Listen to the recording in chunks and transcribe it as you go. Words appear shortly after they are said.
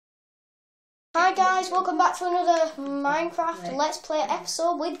Hi guys, welcome back to another Minecraft Let's Play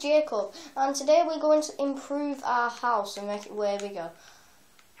episode with Jacob. And today we're going to improve our house and make it way bigger.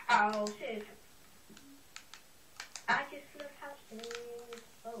 Houses. I just love houses.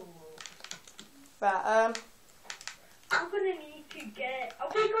 Oh. Right, I'm gonna need to get. Oh,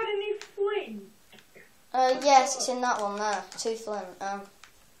 we got a new flint. yes, it's in that one there, 2 flint.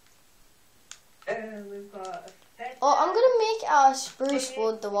 We've got a bed. Oh, I'm gonna make our spruce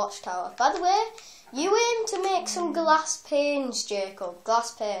wood the watchtower. By the way, you aim to make some glass panes, Jacob.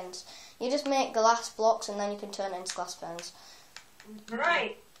 Glass panes. You just make glass blocks and then you can turn it into glass panes.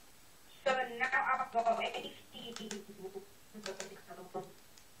 Right. So now I've got 80.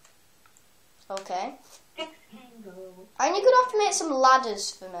 Okay. 6 handle. And you're gonna have to make some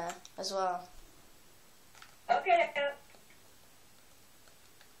ladders for me as well. Okay.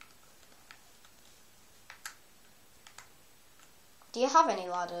 Do you have any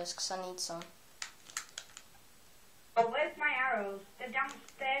ladders? Because I need some. Oh, where's my arrows? They're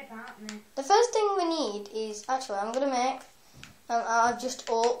downstairs, aren't they? The first thing we need is, actually, I'm going to make, just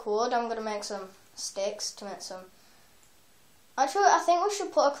oak wood. I'm going to make some sticks to make some. Actually, I think we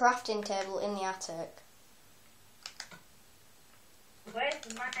should put a crafting table in the attic.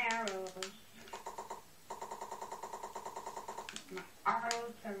 Where's my arrows? My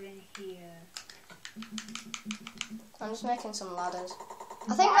arrows are in here. I'm just making some ladders.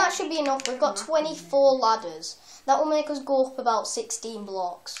 I think that should be enough. We've got 24 ladders. That will make us go up about 16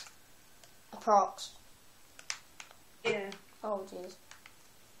 blocks. Approx. Yeah. Oh, jeez.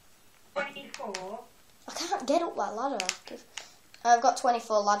 24. I can't get up that ladder. I've got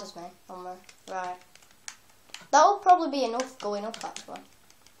 24 ladders, mate, on there. Right. That will probably be enough going up, actually.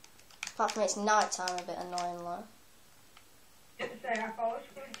 Apart from it's night time, a bit annoying, though. Just say, I thought I was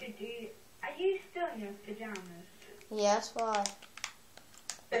going to do... Are you still in your pyjamas? Yes, why?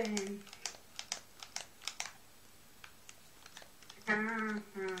 The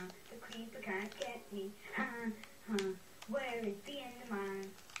creeper can't get me. Where is the Enderman?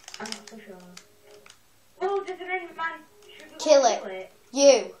 I'm not so sure. Oh, there's an Enderman. Should we Kill go it.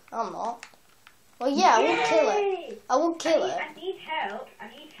 You. I'm not. Well, yeah, I would kill it. I would kill it. I need help. I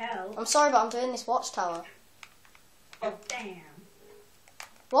need help. I'm sorry, but I'm doing this watchtower. Oh, damn.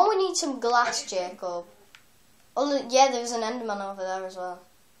 Well, we need some glass, Jacob. Oh, yeah, there's an Enderman over there as well.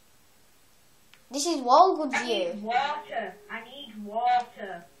 This is well good I view. need water. I need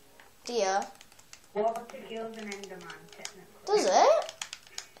water. Dear. Water kills an Enderman, technically. Does it?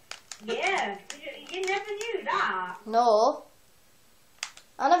 Yeah. You never knew that. No.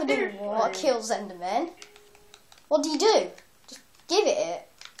 I never do Seriously? what kills Endermen. What do you do? Just give it.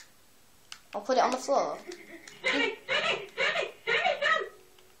 I'll put it on the floor.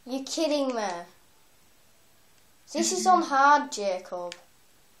 You're kidding me. This is on hard, Jacob.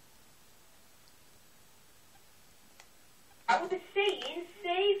 I was saying,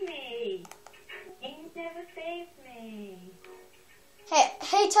 save me. You never saved me.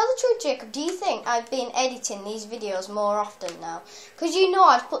 Hey, tell the truth, Jacob. Do you think I've been editing these videos more often now? Because you know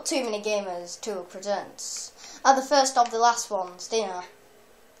I've put Too Many Gamers 2 Presents at the first of the last ones, didn't I?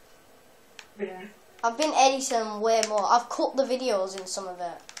 Yeah. I've been editing way more. I've cut the videos in some of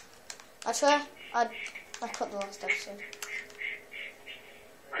it. Actually, I cut the last episode.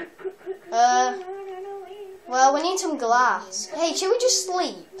 Well, we need some glass. Hey, should we just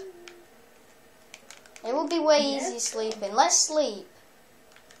sleep? It would be way easier sleeping. Let's sleep.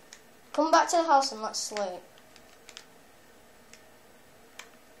 Come back to the house and let's sleep.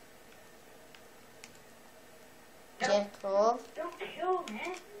 Jacob. Don't kill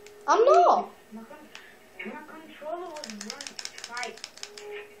me. I'm not. My controller was running tight.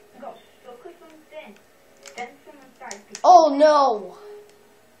 I got stuck or something. Then someone started to Oh no.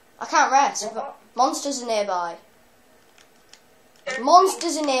 I can't rest. What? Monsters are nearby.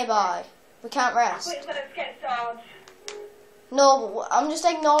 Monsters are nearby. We can't rest. Wait, let's get swords. No, but I'm just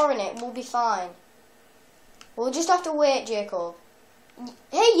ignoring it. We'll be fine. We'll just have to wait, Jacob.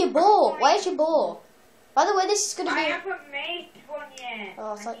 Hey, your bow. Where's your bow? By the way, this is going to I be... haven't made one yet.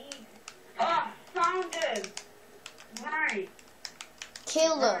 Oh, it's like... Oh, found him. Right.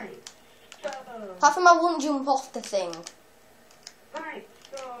 Kill them. Right. So, Apart from I won't jump off the thing. right,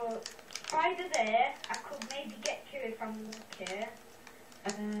 so, spider there. I could maybe get to if I'm lucky.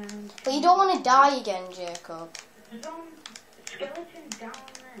 But you don't want to die again, Jacob. There's some skeleton down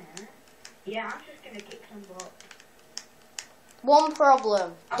there. Yeah, I'm just gonna kick some blocks. One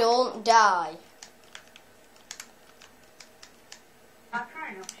problem. Don't die. I'll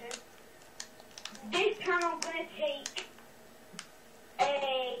try not to. This time I'm gonna take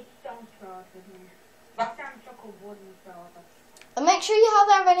a stone sword with me. Last time I took a wooden sword. And make sure you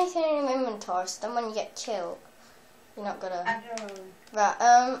don't have anything in your inventory, so then when you get killed, you're not gonna... I don't. Right,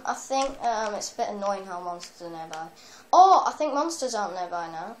 I think it's a bit annoying how monsters are nearby. Oh, I think monsters aren't nearby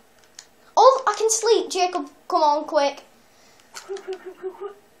now. Oh, I can sleep, Jacob. Come on, quick. Quick.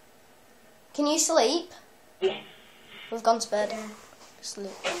 Can you sleep? Yes. We've gone to bed. Yeah.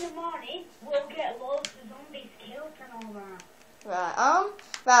 Sleep. In the morning, we'll get loads of zombies killed and all that.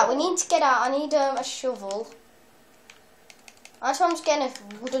 Right, we need to get out. I need a shovel. Actually, I'm just getting a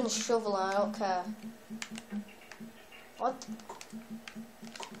wooden shovel. I don't care. What?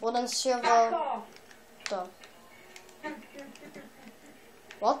 Wooden Back shovel. off. Done.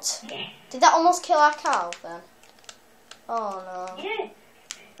 What? Yes. Did that almost kill our cow then? Oh no. Yes.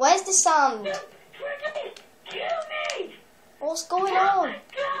 Where's the sand? Kill me! What's going Oh on? my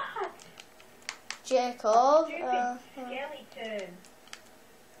God! Jacob. Stupid skeleton.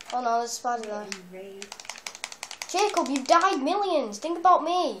 Oh no, there's a spider there. Enraged. Jacob, you've died millions. Think about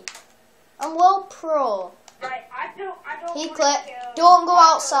me. I'm world pro. Right, I don't Heathcliff, wanna kill- don't go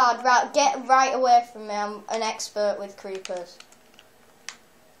outside. Right, get right away from me. I'm an expert with creepers.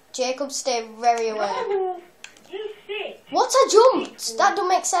 Jacob, stay very away. No, you sit. What? I jumped. That don't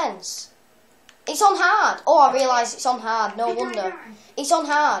make sense. It's on hard. Oh, I realise it's on hard. No wonder. It's on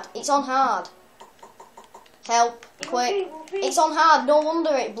hard. It's on hard. Help, quick. It's on hard. No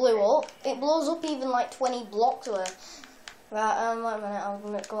wonder it blew up. It blows up even like 20 blocks away. Right, wait a minute. I'll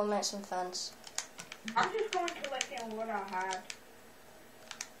go and make some fence. I'm just going to let you know what I had.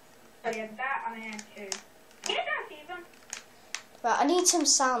 So yeah, that I had to. Yeah, that's even. Right, I need some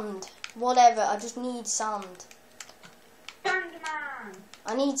sand. Whatever. I just need sand. Sandman.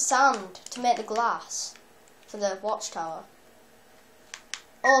 I need sand to make the glass for the watchtower.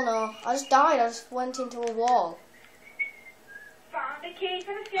 Oh no, I just died. I just went into a wall. Found a cave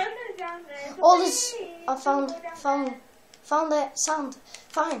and a skeleton down there. Oh, there's... I found it. Sand. Fine.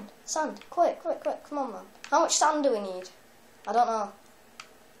 Sand. Quick. Come on, man. How much sand do we need? I don't know.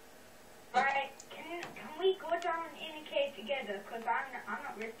 Right, can we go down in a cave together? Because I'm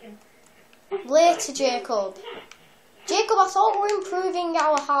not risking. Later, Jacob. Jacob, I thought we were improving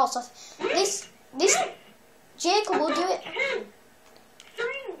our house. This... Jacob, we'll do it.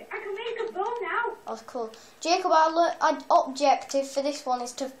 String! I can make a bow now. Oh, cool. Jacob, our objective for this one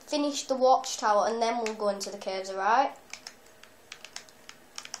is to finish the watchtower and then we'll go into the caves, alright?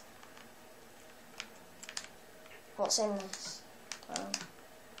 What's in this?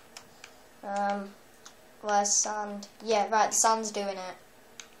 Where's sand? Yeah, right, the sand's doing it.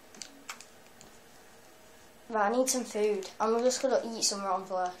 Right, I need some food. I'm just gonna eat some rotten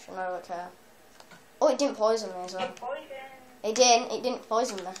flesh and I don't care. Oh, it didn't poison me as well. Poison. It didn't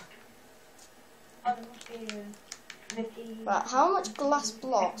poison me. Oh, there must be a Right, how much glass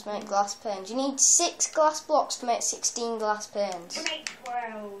blocks make glass panes? You need 6 glass blocks to make 16 glass panes. To make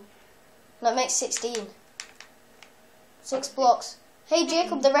 12. No, it makes 16. 6 blocks. Hey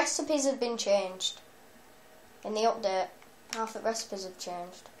Jacob, the recipes have been changed. In the update, half the recipes have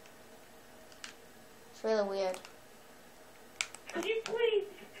changed. It's really weird. Could you please...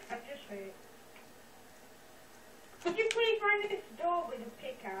 I'm just wait. Could you please find this door with a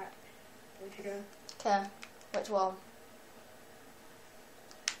pickaxe? Where'd you go? Okay, which one?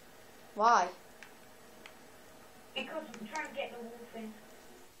 Why? Because I'm trying to get the wolf in.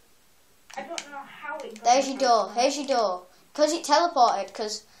 I don't know how it got There's your door. Here's your door. Because it teleported.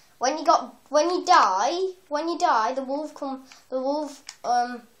 Because when you die, the wolf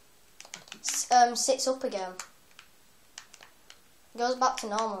sits up again. Goes back to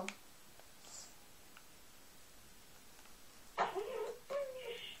normal.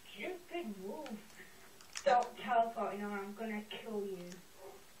 Stupid wolf. Stop teleporting or I'm gonna kill you.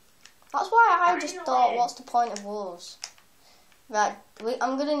 That's why I just thought, what's the point of wolves? Right,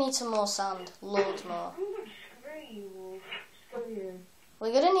 I'm gonna need some more sand. Loads more. I'm gonna screw you, wolf. Screw you.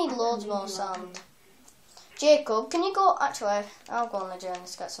 We're gonna need loads more sand. Jacob, can you go? Actually, I'll go on a journey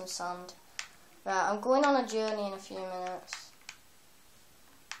to get some sand. Right, I'm going on a journey in a few minutes.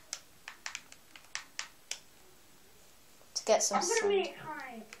 To get some I'm gonna sand. make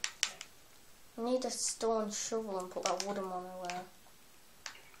high. I need a stone shovel and put that wooden one away.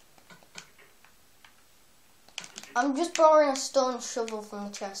 I'm just borrowing a stone shovel from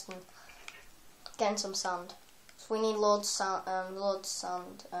the chest and getting some sand. So we need loads of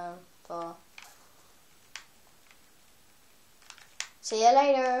sand for. See you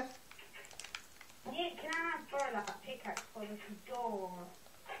later. Yeah, can I borrow that pickaxe for the door?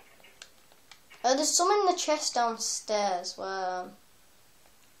 There's some in the chest downstairs where.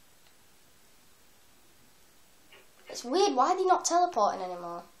 It's weird. Why are they not teleporting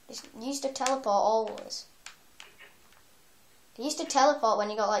anymore? They used to teleport always. You used to teleport when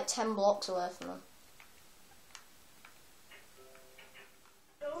you got like 10 blocks away from them.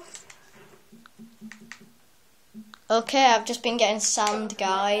 Okay, I've just been getting sand,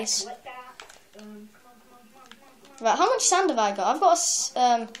 guys. Right, how much sand have I got? I've got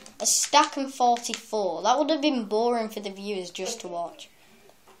a stack and 44. That would have been boring for the viewers just to watch.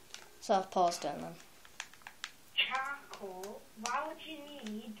 So I've paused it then. Charcoal? Why would you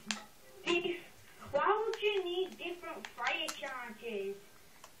need different fire charges?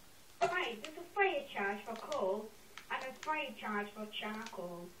 Right, there's a fire charge for coal and a fire charge for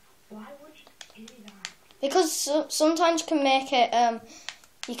charcoal. Why would you do that? Because sometimes you can make it,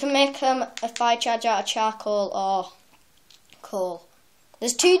 you can make a fire charge out of charcoal or coal.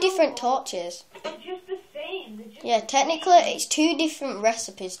 There's two different torches. They're just the same. Yeah, technically it's two different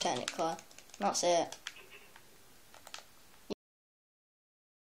recipes technically. That's it.